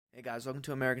Hey guys, welcome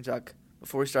to American Talk.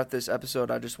 Before we start this episode,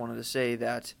 I just wanted to say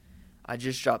that I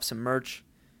just dropped some merch.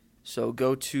 So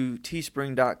go to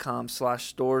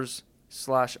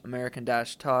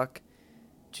teespring.com/stores/American-Talk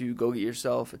to go get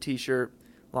yourself a t-shirt,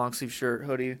 long sleeve shirt,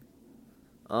 hoodie.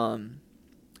 If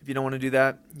you don't want to do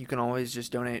that, you can always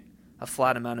just donate a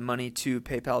flat amount of money to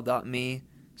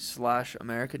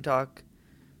paypal.me/American-Talk.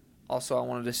 Also, I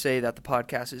wanted to say that the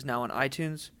podcast is now on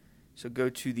iTunes. So go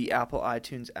to the Apple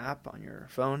iTunes app on your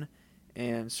phone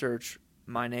and search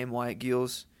my name, Wyatt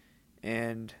Giels,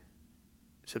 and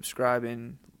subscribe,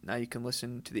 and now you can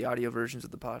listen to the audio versions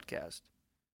of the podcast.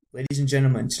 Ladies and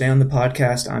gentlemen, today on the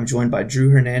podcast, I'm joined by Drew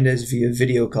Hernandez via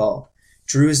video call.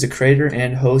 Drew is the creator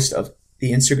and host of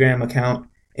the Instagram account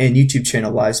and YouTube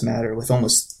channel Lives Matter, with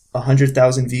almost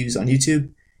 100,000 views on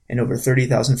YouTube and over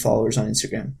 30,000 followers on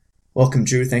Instagram. Welcome,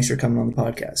 Drew. Thanks for coming on the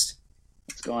podcast.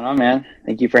 What's going on, man?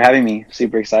 Thank you for having me.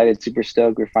 Super excited, super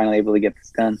stoked. We're finally able to get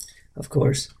this done. Of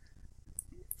course.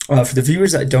 For the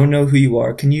viewers that don't know who you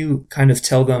are, can you kind of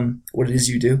tell them what it is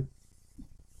you do?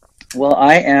 Well,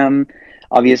 I am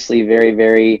obviously very,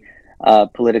 very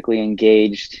politically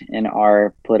engaged in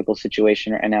our political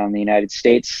situation right now in the United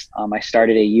States. I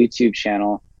started a YouTube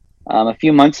channel a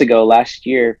few months ago, last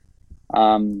year,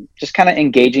 just kind of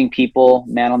engaging people,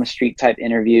 man on the street type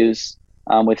interviews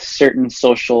with certain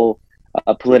social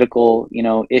political,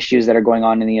 issues that are going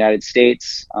on in the United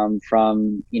States,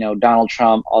 from, Donald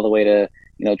Trump all the way to,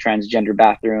 transgender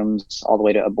bathrooms, all the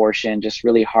way to abortion, just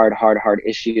really hard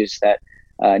issues that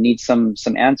need some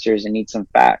answers and need some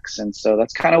facts. And so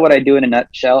that's kind of what I do in a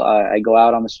nutshell. I go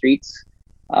out on the streets,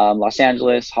 Los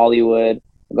Angeles, Hollywood,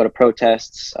 I go to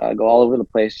protests, go all over the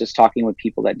place, just talking with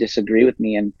people that disagree with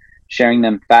me and sharing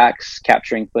them facts,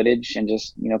 capturing footage, and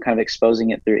just, kind of exposing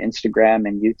it through Instagram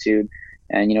and YouTube.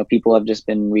 And, people have just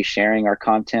been resharing our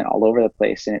content all over the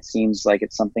place. And it seems like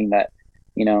it's something that,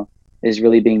 is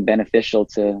really being beneficial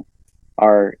to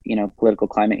our, political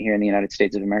climate here in the United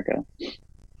States of America.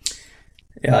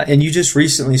 Yeah, and you just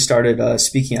recently started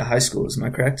speaking at high schools, am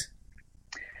I correct?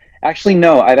 Actually,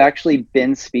 no. I've actually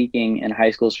been speaking in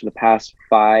high schools for the past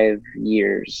 5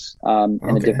 years in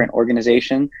a different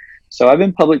organization. So I've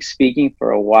been public speaking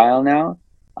for a while now,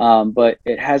 but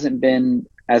it hasn't been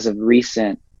as of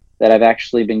recent that I've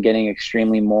actually been getting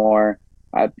extremely more.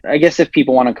 I guess if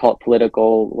people want to call it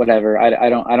political, whatever, I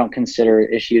don't consider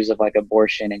issues of like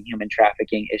abortion and human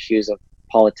trafficking issues of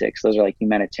politics. Those are like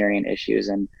humanitarian issues,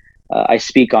 and I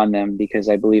speak on them because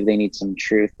I believe they need some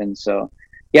truth. And so,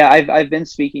 yeah, I've been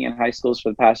speaking in high schools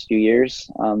for the past few years,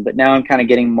 but now I'm kind of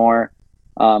getting more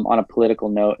on a political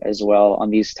note as well on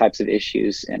these types of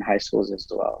issues in high schools as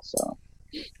well. So,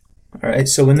 all right.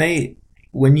 So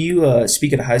when you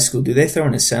speak at a high school, do they throw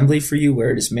an assembly for you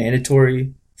where it is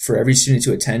mandatory for every student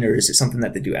to attend, or is it something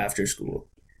that they do after school?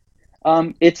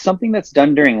 It's something that's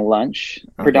done during lunch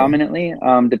predominantly,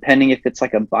 depending if it's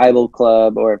like a Bible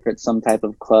club or if it's some type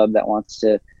of club that wants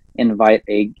to invite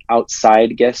a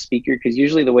outside guest speaker. Because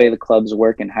usually the way the clubs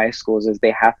work in high schools is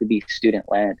they have to be student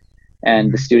led,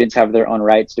 and the students have their own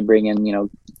rights to bring in,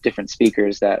 different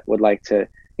speakers that would like to,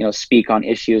 speak on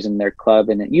issues in their club.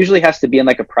 And it usually has to be in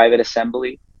like a private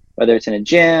assembly, whether it's in a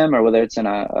gym or whether it's in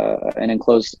an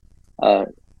enclosed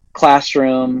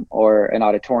classroom or an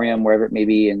auditorium, wherever it may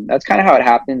be. And that's kind of how it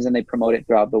happens. And they promote it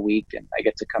throughout the week, and I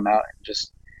get to come out and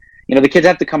just, the kids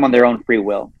have to come on their own free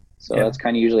will. So that's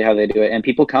kind of usually how they do it. And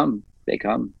people come, they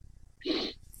come.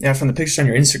 Yeah. From the pictures on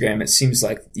your Instagram, it seems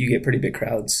like you get pretty big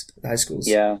crowds at high schools.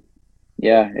 Yeah.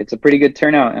 It's a pretty good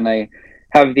turnout. And I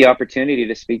have the opportunity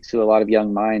to speak to a lot of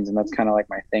young minds. And that's kind of like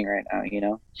my thing right now,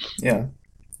 Yeah.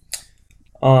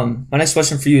 My next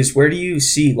question for you is, where do you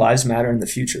see Lives Matter in the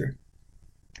future?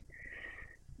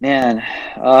 Man,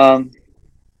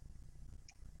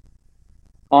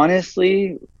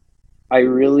 honestly, I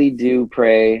really do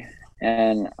pray,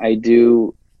 and I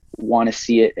do want to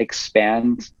see it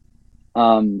expand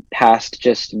past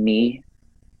just me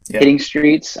hitting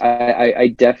streets.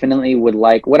 I definitely would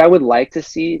like, what I would like to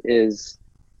see is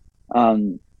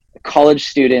college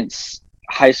students,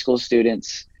 high school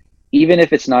students, even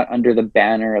if it's not under the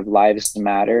banner of Lives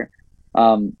Matter,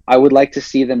 I would like to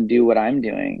see them do what I'm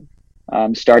doing.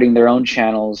 Starting their own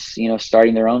channels,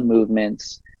 starting their own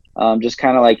movements, just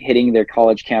kind of like hitting their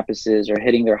college campuses or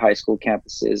hitting their high school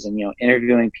campuses and,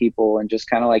 interviewing people and just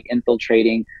kind of like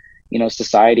infiltrating,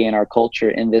 society and our culture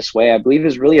in this way, I believe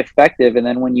is really effective. And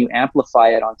then when you amplify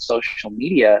it on social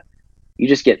media, you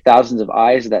just get thousands of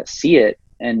eyes that see it.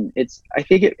 And I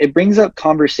think it brings up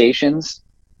conversations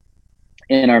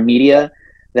in our media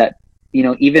that,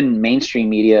 even mainstream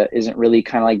media isn't really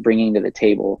kind of like bringing to the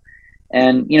table.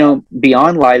 And, you know,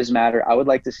 beyond Lives Matter, I would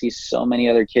like to see so many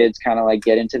other kids kind of like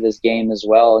get into this game as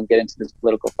well and get into this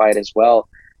political fight as well.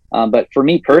 But for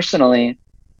me personally,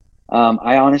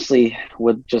 I honestly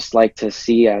would just like to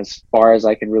see as far as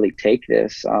I can really take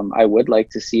this. I would like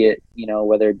to see it, you know,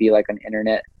 whether it be like an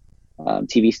internet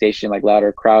TV station like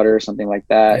Louder Crowder or something like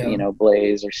that, you know,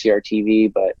 Blaze or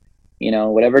CRTV. But, you know,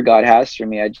 whatever God has for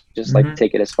me, I just like to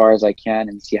take it as far as I can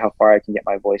and see how far I can get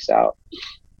my voice out.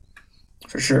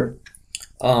 For sure.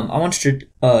 I want to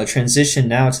transition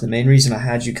now to the main reason I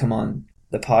had you come on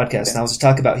the podcast, and I was to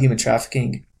talk about human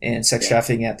trafficking and sex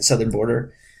trafficking at the southern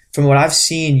border. From what I've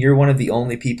seen, you're one of the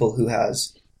only people who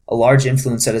has a large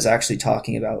influence that is actually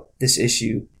talking about this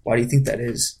issue. Why do you think that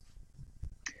is?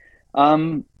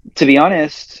 To be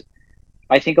honest,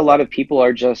 I think a lot of people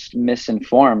are just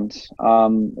misinformed.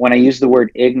 When I use the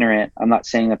word ignorant, I'm not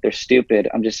saying that they're stupid.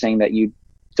 I'm just saying that you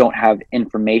don't have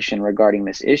information regarding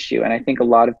this issue. And I think a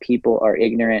lot of people are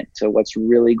ignorant to what's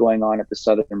really going on at the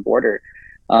southern border,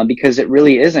 because it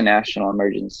really is a national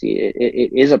emergency.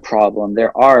 It is a problem.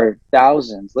 There are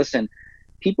thousands. Listen,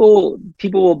 people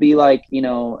will be like, you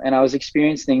know, and I was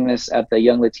experiencing this at the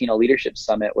Young Latino Leadership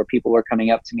Summit, where people were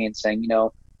coming up to me and saying, you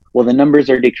know, well, the numbers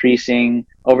are decreasing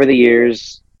over the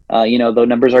years. You know, the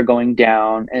numbers are going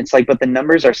down. And it's like, but the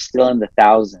numbers are still in the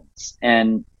thousands,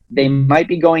 and they might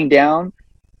be going down,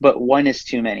 but 1 is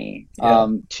too many.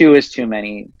 2 is too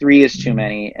many. 3 is too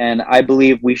many. And I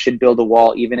believe we should build a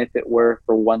wall, even if it were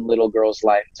for one little girl's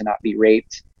life to not be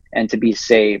raped and to be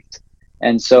saved.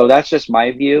 And so that's just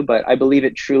my view, but I believe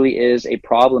it truly is a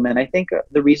problem. And I think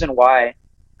the reason why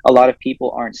a lot of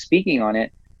people aren't speaking on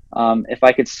it, if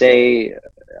I could say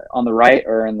on the right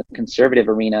or in the conservative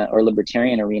arena or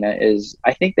libertarian arena, is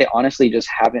I think they honestly just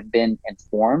haven't been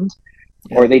informed,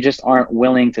 or they just aren't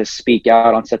willing to speak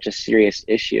out on such a serious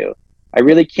issue. I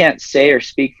really can't say or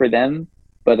speak for them,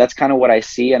 but that's kind of what I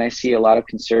see. And I see a lot of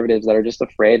conservatives that are just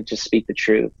afraid to speak the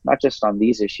truth, not just on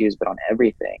these issues, but on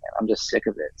everything. And I'm just sick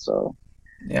of it. So,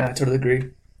 yeah, I totally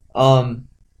agree.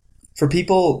 For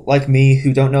people like me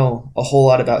who don't know a whole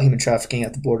lot about human trafficking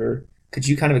at the border, could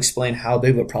you kind of explain how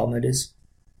big of a problem it is?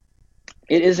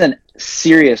 It is a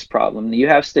serious problem. You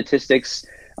have statistics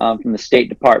from the State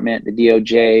Department, the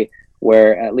DOJ,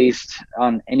 where at least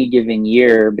on any given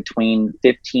year, between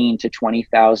 15 to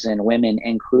 20,000 women,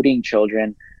 including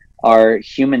children, are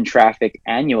human trafficked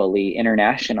annually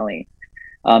internationally.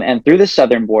 And through the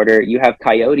southern border, you have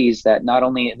coyotes that not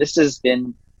only, this has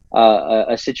been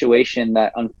a situation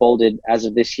that unfolded as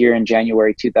of this year in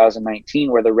January 2019,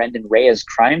 where the Rendon Reyes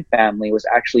crime family was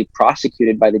actually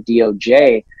prosecuted by the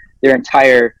DOJ. Their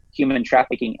entire human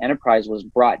trafficking enterprise was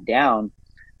brought down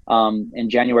in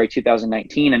January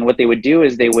 2019. And what they would do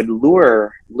is they would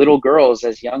lure little girls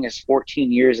as young as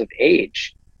 14 years of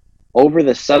age over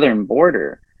the southern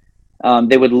border.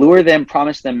 They would lure them,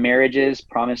 promise them marriages,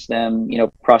 promise them, you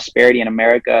know, prosperity in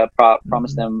America,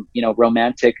 promise them, you know,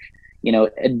 romantic, you know,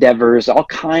 endeavors, all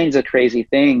kinds of crazy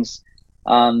things.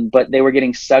 But they were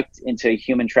getting sucked into a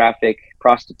human traffic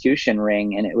prostitution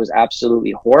ring, and it was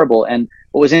absolutely horrible. And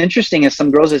what was interesting is some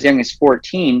girls as young as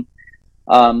 14,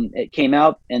 it came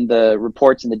out in the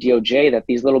reports in the DOJ that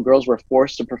these little girls were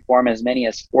forced to perform as many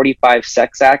as 45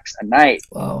 sex acts a night.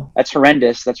 Wow. That's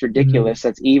horrendous. That's ridiculous.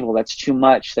 That's evil. That's too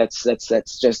much. That's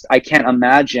just, I can't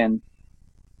imagine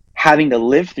having to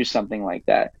live through something like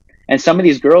that. And some of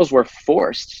these girls were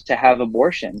forced to have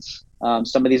abortions.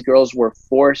 Some of these girls were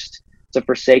forced to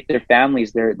forsake their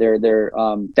families. Their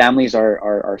families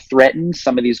are threatened.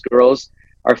 Some of these girls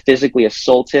are physically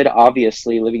assaulted,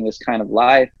 obviously living this kind of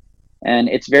life. And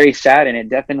it's very sad, and it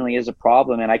definitely is a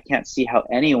problem. And I can't see how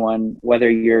anyone,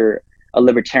 whether you're a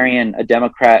libertarian, a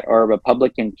Democrat, or a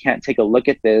Republican, can't take a look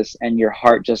at this and your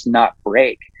heart just not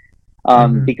break.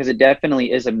 Because it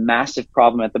definitely is a massive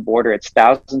problem at the border. It's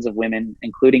thousands of women,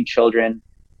 including children.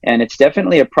 And it's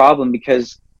definitely a problem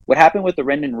because what happened with the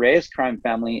Rendon Reyes crime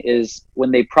family is when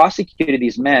they prosecuted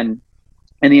these men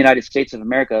in the United States of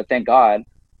America, thank God,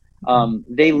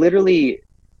 they literally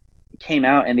came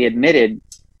out and they admitted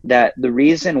that the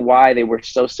reason why they were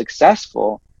so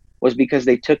successful was because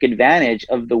they took advantage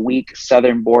of the weak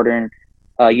southern border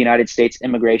United States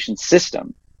immigration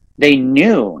system. They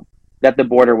knew that the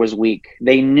border was weak.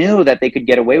 They knew that they could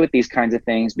get away with these kinds of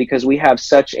things because we have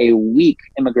such a weak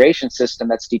immigration system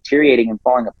that's deteriorating and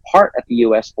falling apart at the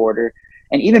U.S. border.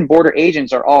 And even border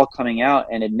agents are all coming out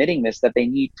and admitting this, that they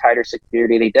need tighter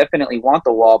security. They definitely want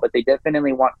the wall, but they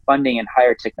definitely want funding and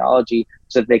higher technology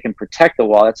so that they can protect the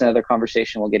wall. That's another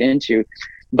conversation we'll get into.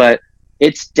 But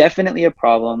it's definitely a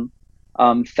problem.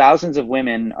 Thousands of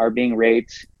women are being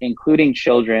raped, including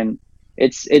children.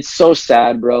 It's so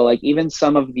sad, bro. Like even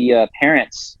some of the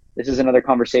parents this is another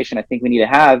conversation I think we need to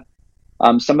have.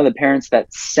 Some of the parents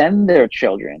that send their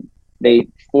children, they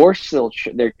force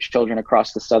their children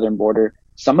across the southern border.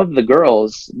 Some of the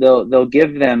girls, they'll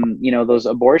give them, those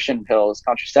abortion pills,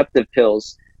 contraceptive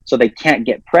pills, so they can't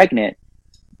get pregnant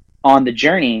on the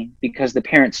journey, because the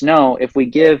parents know if we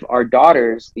give our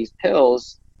daughters these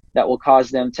pills that will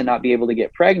cause them to not be able to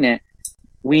get pregnant,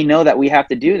 we know that we have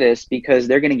to do this because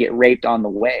they're going to get raped on the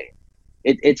way.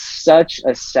 It's such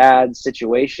a sad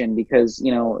situation because,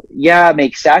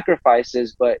 make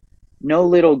sacrifices, but no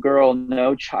little girl,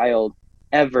 no child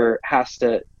ever has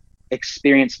to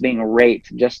experience being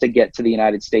raped just to get to the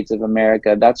United States of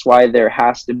America. That's why there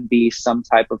has to be some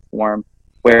type of form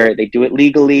where they do it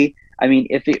legally. I mean,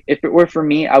 if it were for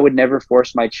me, I would never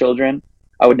force my children.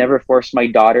 I would never force my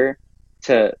daughter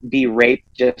to be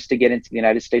raped just to get into the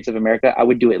United States of America. I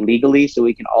would do it legally so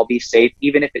we can all be safe.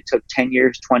 Even if it took 10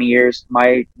 years, 20 years,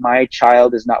 my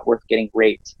child is not worth getting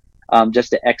raped just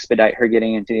to expedite her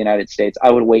getting into the United States. I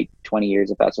would wait 20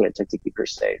 years if that's what it took to keep her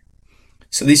safe.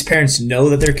 So these parents know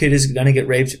that their kid is going to get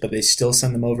raped, but they still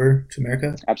send them over to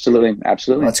America? Absolutely.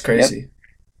 Absolutely. That's crazy. Yep.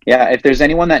 Yeah. If there's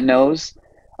anyone that knows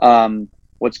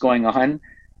what's going on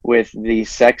with the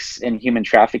sex and human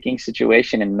trafficking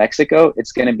situation in Mexico,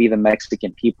 it's going to be the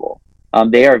Mexican people.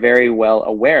 They are very well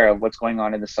aware of what's going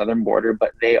on in the southern border,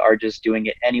 but they are just doing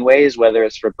it anyways, whether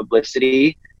it's for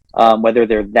publicity, whether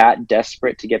they're that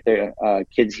desperate to get their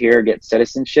kids here, get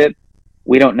citizenship.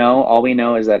 We don't know. All we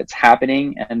know is that it's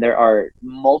happening, and there are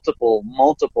multiple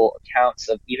accounts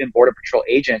of even Border Patrol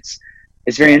agents.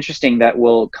 It's very interesting that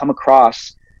we'll come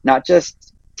across not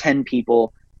just 10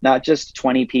 people, not just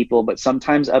 20 people, but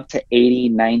sometimes up to 80,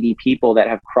 90 people that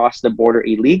have crossed the border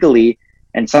illegally.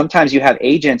 And sometimes you have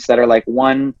agents that are like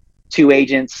 1-2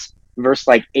 agents versus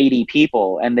like 80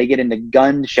 people, and they get into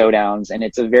gun showdowns, and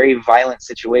it's a very violent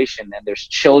situation, and there's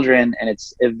children, and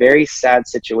it's a very sad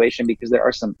situation because there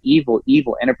are some evil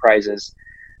enterprises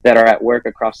that are at work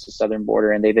across the southern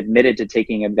border, and they've admitted to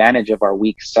taking advantage of our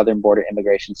weak southern border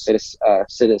immigration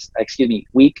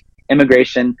weak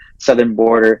immigration southern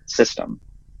border system.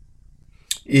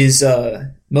 Is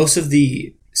most of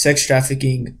the sex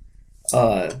trafficking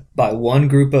by one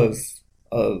group of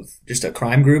just a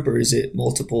crime group, or is it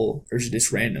multiple, or is it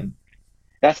just random?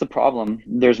 That's the problem.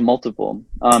 There's multiple.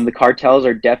 The cartels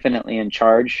are definitely in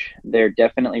charge. They're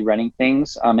definitely running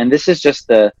things. And this is just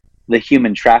the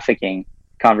human trafficking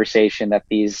conversation that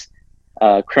these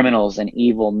criminals and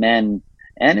evil men,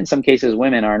 and in some cases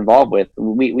women, are involved with.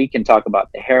 We can talk about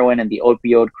the heroin and the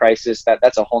opioid crisis.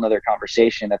 That's a whole nother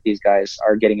conversation that these guys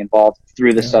are getting involved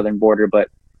through the southern border. But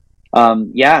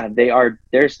they are.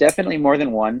 There's definitely more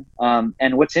than one.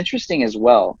 And what's interesting as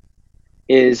well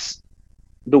is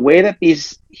the way that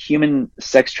these human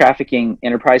sex trafficking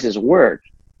enterprises work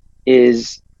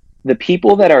is the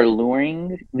people that are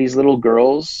luring these little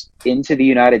girls into the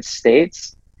United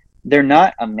States, they're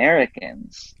not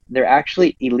Americans. They're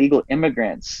actually illegal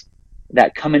immigrants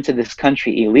that come into this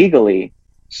country illegally,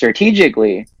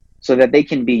 strategically, so that they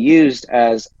can be used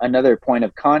as another point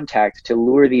of contact to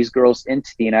lure these girls into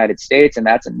the United States. And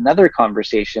that's another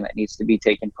conversation that needs to be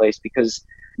taking place, because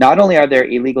not only are there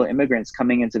illegal immigrants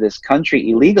coming into this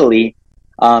country illegally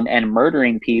and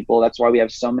murdering people, that's why we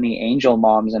have so many angel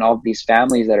moms and all of these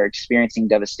families that are experiencing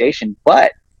devastation,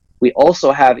 but we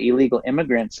also have illegal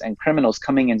immigrants and criminals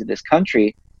coming into this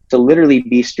country to literally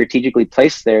be strategically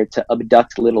placed there to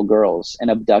abduct little girls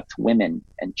and abduct women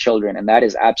and children. And that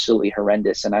is absolutely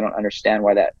horrendous. And I don't understand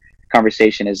why that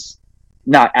conversation is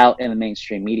not out in the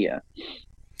mainstream media.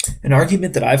 An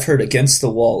argument that I've heard against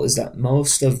the wall is that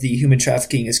most of the human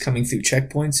trafficking is coming through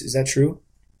checkpoints. Is that true?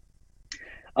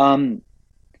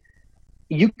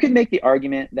 You could make the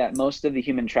argument that most of the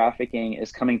human trafficking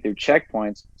is coming through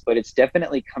checkpoints, but it's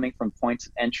definitely coming from points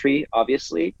of entry,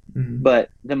 obviously. Mm-hmm. But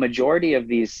the majority of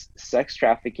these sex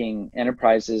trafficking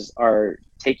enterprises are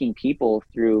taking people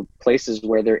through places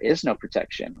where there is no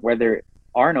protection, where there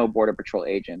are no Border Patrol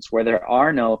agents, where there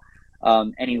are no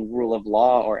any rule of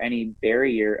law or any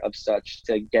barrier of such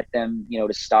to get them,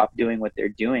 to stop doing what they're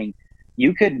doing.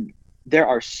 There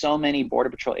are so many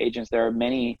Border Patrol agents. There are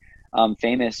many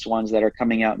famous ones that are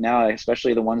coming out now,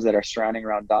 especially the ones that are surrounding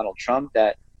around Donald Trump,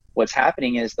 that what's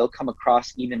happening is they'll come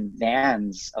across even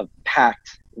vans of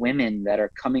packed women that are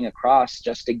coming across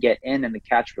just to get in and the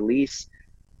catch release.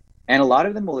 And a lot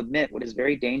of them will admit what is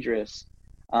very dangerous.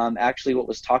 Actually, what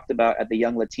was talked about at the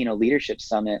Young Latino Leadership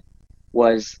Summit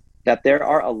was that there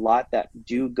are a lot that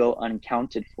do go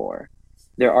unaccounted for.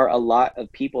 There are a lot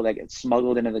of people that get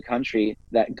smuggled into the country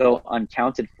that go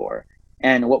unaccounted for.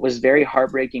 And what was very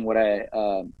heartbreaking, what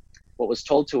was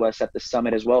told to us at the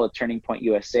summit as well at Turning Point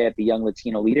USA at the Young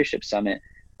Latino Leadership Summit,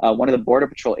 one of the Border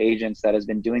Patrol agents that has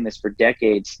been doing this for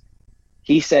decades,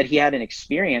 he said he had an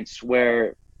experience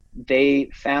where they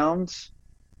found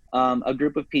a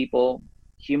group of people,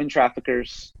 human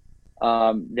traffickers.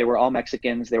 They were all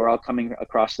Mexicans. They were all coming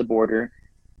across the border.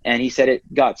 And he said it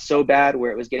got so bad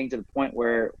where it was getting to the point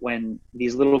where when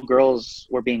these little girls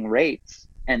were being raped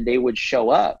and they would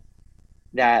show up,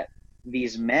 that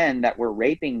these men that were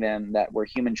raping them, that were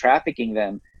human trafficking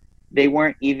them, they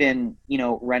weren't even,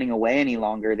 running away any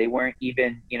longer. They weren't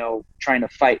even, trying to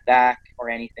fight back or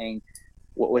anything.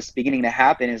 What was beginning to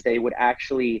happen is they would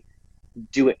actually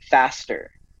do it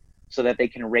faster so that they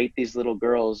can rape these little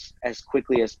girls as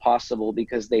quickly as possible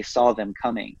because they saw them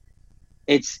coming.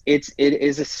 It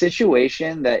is a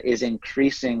situation that is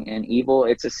increasing in evil.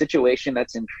 It's a situation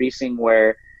that's increasing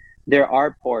where there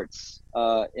are ports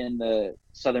in the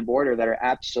southern border that are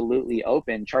absolutely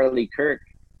open. Charlie Kirk,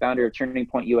 founder of Turning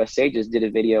Point USA, just did a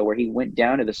video where he went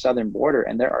down to the southern border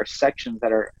and there are sections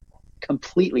that are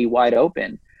completely wide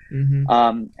open.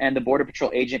 Mm-hmm. And the Border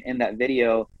Patrol agent in that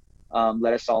video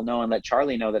let us all know and let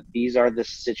Charlie know that these are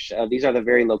the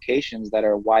very locations that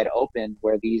are wide open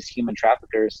where these human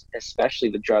traffickers, especially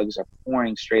the drugs, are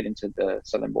pouring straight into the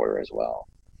southern border as well.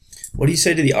 What do you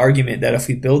say to the argument that if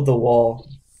we build the wall,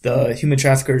 the human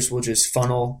traffickers will just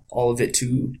funnel more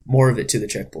of it to the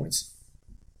checkpoints?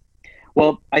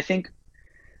 Well, I think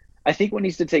what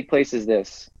needs to take place is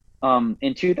this.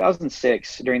 In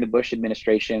 2006, during the Bush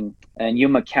administration, in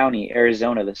Yuma County,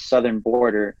 Arizona, the southern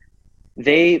border,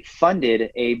 they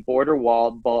funded a border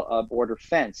wall, border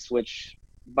fence, which,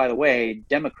 by the way,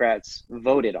 Democrats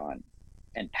voted on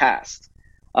and passed.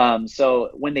 So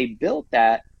when they built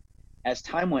that, as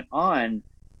time went on,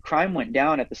 crime went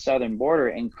down at the southern border,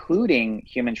 including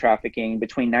human trafficking,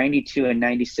 between 92 and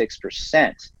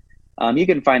 96%. You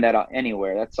can find that out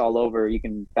anywhere. That's all over. You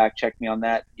can fact check me on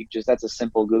that. That's a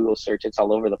simple Google search. It's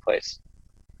all over the place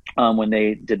when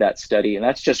they did that study. And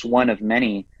that's just one of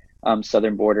many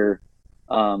southern border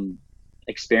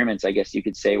experiments, I guess you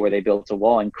could say, where they built a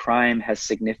wall and crime has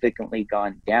significantly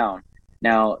gone down.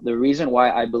 Now, the reason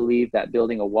why I believe that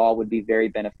building a wall would be very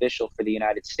beneficial for the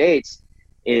United States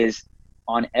is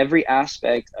on every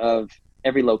aspect of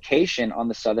every location on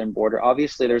the southern border.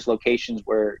 Obviously, there's locations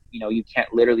where, you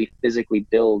can't literally physically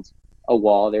build a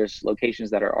wall. There's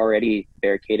locations that are already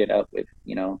barricaded up with,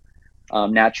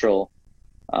 natural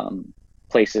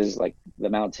places like the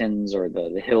mountains or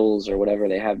the hills or whatever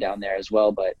they have down there as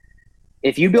well. But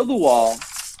if you build a wall,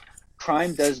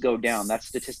 crime does go down. That's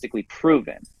statistically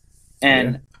proven.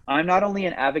 And I'm not only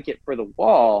an advocate for the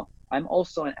wall, I'm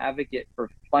also an advocate for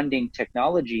funding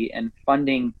technology and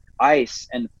funding ICE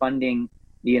and funding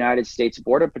the United States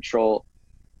Border Patrol,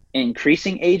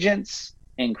 increasing agents,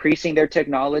 increasing their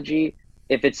technology.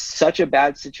 If it's such a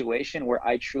bad situation where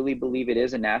I truly believe it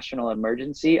is a national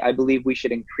emergency, I believe we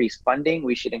should increase funding.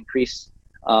 We should increase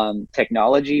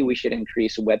technology. We should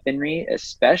increase weaponry,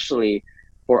 especially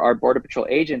for our Border Patrol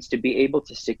agents to be able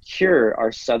to secure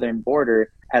our southern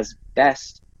border as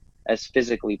best as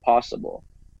physically possible.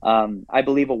 I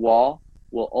believe a wall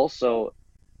will also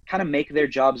kind of make their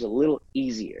jobs a little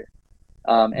easier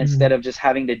instead of just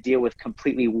having to deal with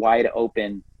completely wide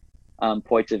open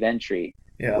points of entry,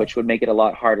 which would make it a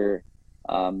lot harder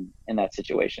in that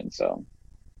situation. So,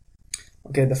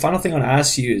 okay, the final thing I want to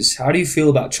ask you is, how do you feel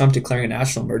about Trump declaring a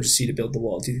national emergency to build the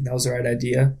wall? Do you think that was the right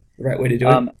idea, the right way to do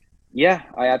it? Yeah,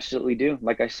 I absolutely do.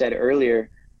 Like I said earlier,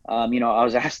 I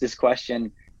was asked this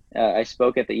question. I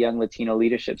spoke at the Young Latino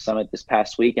Leadership Summit this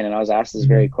past weekend, and I was asked this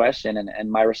very question, and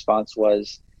my response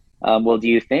was, well, do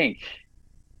you think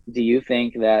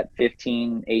that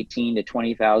 18 to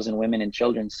 20,000 women and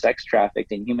children sex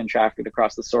trafficked and human trafficked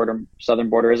across the southern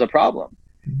border is a problem?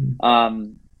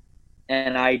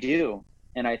 And I do.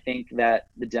 And I think that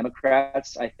the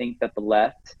Democrats, I think that the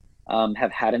left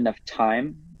have had enough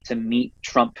time to meet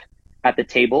Trump at the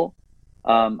table.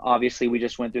 Obviously, we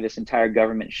just went through this entire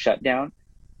government shutdown.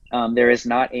 There is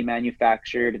not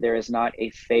there is not a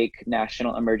fake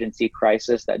national emergency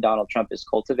crisis that Donald Trump is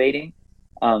cultivating.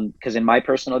 Because in my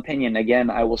personal opinion, again,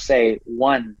 I will say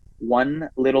one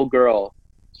little girl,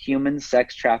 human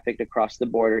sex trafficked across the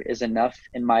border is enough,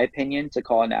 in my opinion, to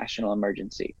call a national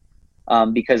emergency.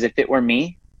 Because if it were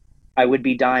me, I would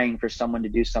be dying for someone to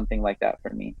do something like that for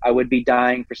me. I would be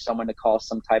dying for someone to call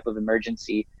some type of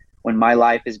emergency when my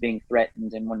life is being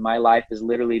threatened and when my life is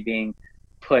literally being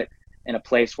put in a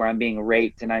place where I'm being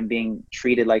raped and I'm being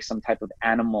treated like some type of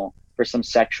animal for some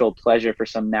sexual pleasure for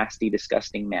some nasty,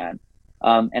 disgusting man.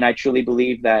 And I truly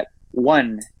believe that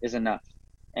one is enough.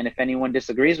 And if anyone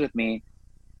disagrees with me,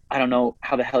 I don't know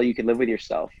how the hell you could live with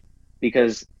yourself,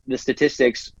 because the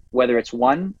statistics, whether it's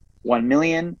 1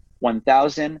 million,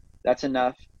 1,000, that's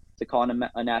enough to call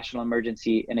a national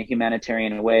emergency in a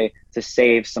humanitarian way to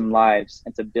save some lives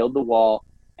and to build the wall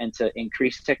and to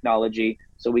increase technology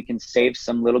so we can save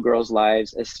some little girls'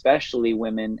 lives, especially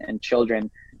women and children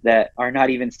that are not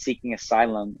even seeking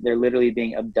asylum. They're literally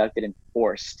being abducted and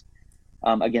forced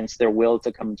against their will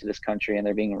to come to this country, and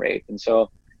they're being raped. And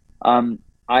so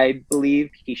I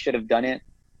believe he should have done it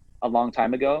a long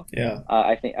time ago. Yeah.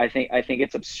 I think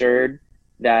it's absurd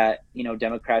that, you know,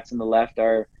 Democrats and the left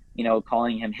are, you know,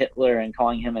 calling him Hitler and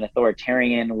calling him an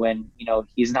authoritarian when, you know,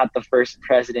 he's not the first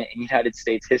president in United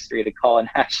States history to call a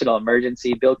national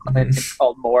emergency. Bill Clinton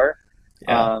called more.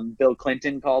 Yeah. Bill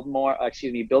Clinton called more.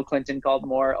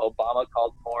 Obama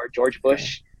called more. George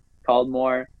Bush called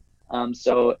more.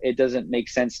 So it doesn't make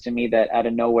sense to me that out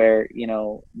of nowhere, you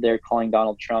know, they're calling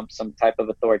Donald Trump some type of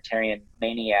authoritarian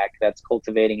maniac that's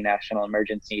cultivating national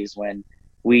emergencies when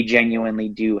we genuinely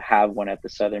do have one at the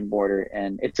southern border.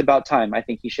 And it's about time. I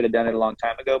think he should have done it a long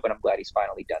time ago, but I'm glad he's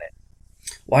finally done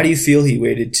it. Why do you feel he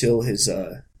waited till his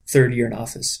third year in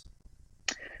office?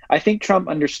 I think Trump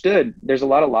understood there's a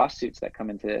lot of lawsuits that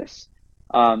come into this.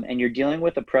 And you're dealing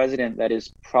with a president that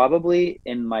is probably,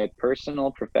 in my personal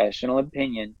professional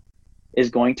opinion, is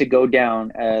going to go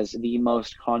down as the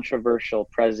most controversial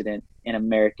president in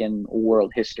American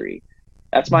world history.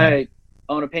 That's my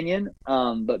own opinion,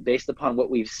 but based upon what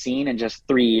we've seen in just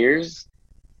 3 years,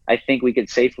 I think we could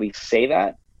safely say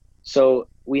that. So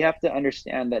we have to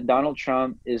understand that Donald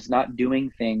Trump is not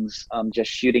doing things just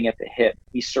shooting at the hip.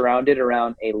 He's surrounded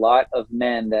around a lot of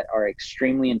men that are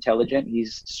extremely intelligent.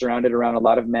 He's surrounded around a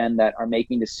lot of men that are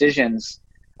making decisions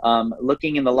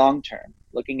looking in the long term,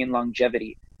 looking in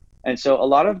longevity. And so a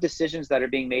lot of decisions that are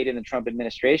being made in the Trump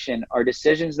administration are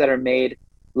decisions that are made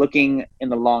looking in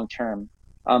the long term.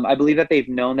 I believe that they've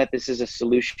known that this is a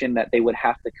solution that they would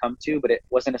have to come to, but it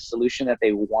wasn't a solution that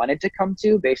they wanted to come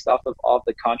to based off of all of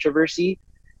the controversy.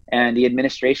 And the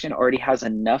administration already has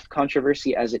enough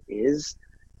controversy as it is.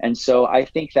 And so I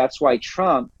think that's why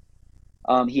Trump,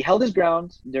 he held his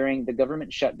ground during the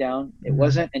government shutdown. It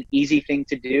wasn't an easy thing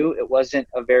to do. It wasn't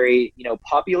a very, you know,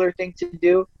 popular thing to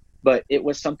do, but it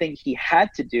was something he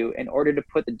had to do in order to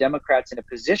put the Democrats in a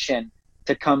position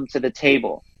to come to the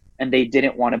table, and they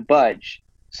didn't want to budge.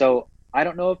 So I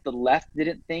don't know if the left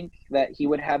didn't think that he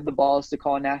would have the balls to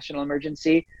call a national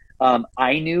emergency.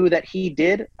 I knew that he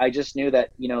did. I just knew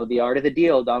that, you know, the art of the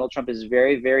deal, Donald Trump is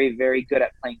very, very, very good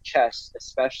at playing chess,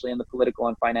 especially in the political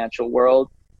and financial world,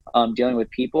 dealing with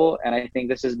people. And I think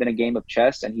this has been a game of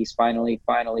chess, and he's finally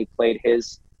played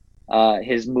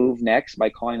his move next by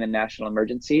calling the national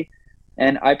emergency.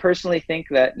 And I personally think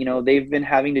that, you know, they've been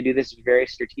having to do this very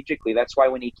strategically. That's why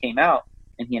when he came out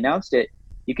and he announced it,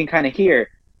 you can kind of hear,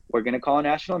 we're going to call a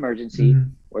national emergency.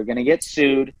 We're going to get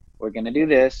sued. We're going to do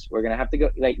this. We're going to have to go.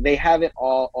 Like, they have it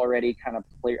all already kind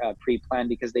of pre-planned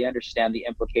because they understand the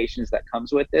implications that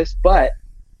comes with this. But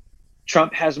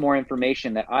Trump has more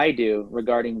information than I do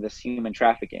regarding this human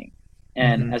trafficking.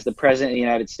 And as the president of the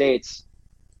United States,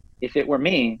 if it were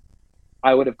me,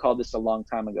 I would have called this a long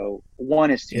time ago.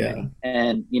 One is too many.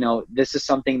 And, you know, this is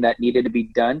something that needed to be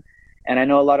done. And I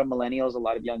know a lot of millennials, a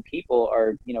lot of young people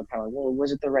are, you know, kind of like, well,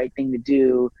 was it the right thing to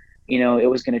do? You know, it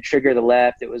was going to trigger the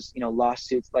left. It was, you know,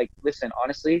 lawsuits. Like, listen,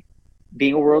 honestly,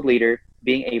 being a world leader,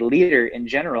 being a leader in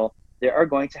general, there are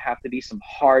going to have to be some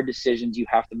hard decisions you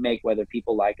have to make, whether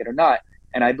people like it or not.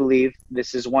 And I believe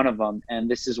this is one of them. And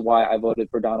this is why I voted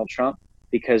for Donald Trump,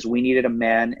 because we needed a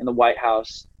man in the White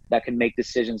House that can make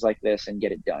decisions like this and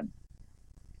get it done.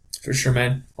 For sure,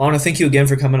 man. I want to thank you again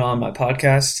for coming on my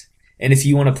podcast. And if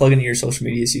you want to plug into your social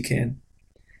medias, you can.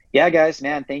 Yeah, guys,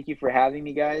 man, thank you for having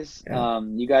me, guys. Yeah.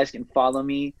 You guys can follow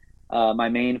me. My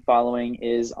main following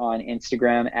is on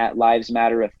Instagram at Lives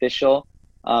Matter Official.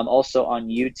 Also on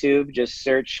YouTube, just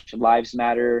search Lives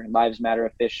Matter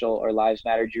Official, or Lives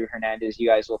Matter Drew Hernandez. You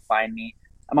guys will find me.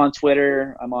 I'm on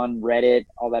Twitter. I'm on Reddit,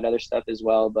 all that other stuff as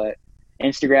well. But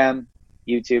Instagram,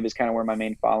 YouTube is kind of where my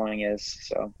main following is.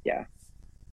 So, yeah.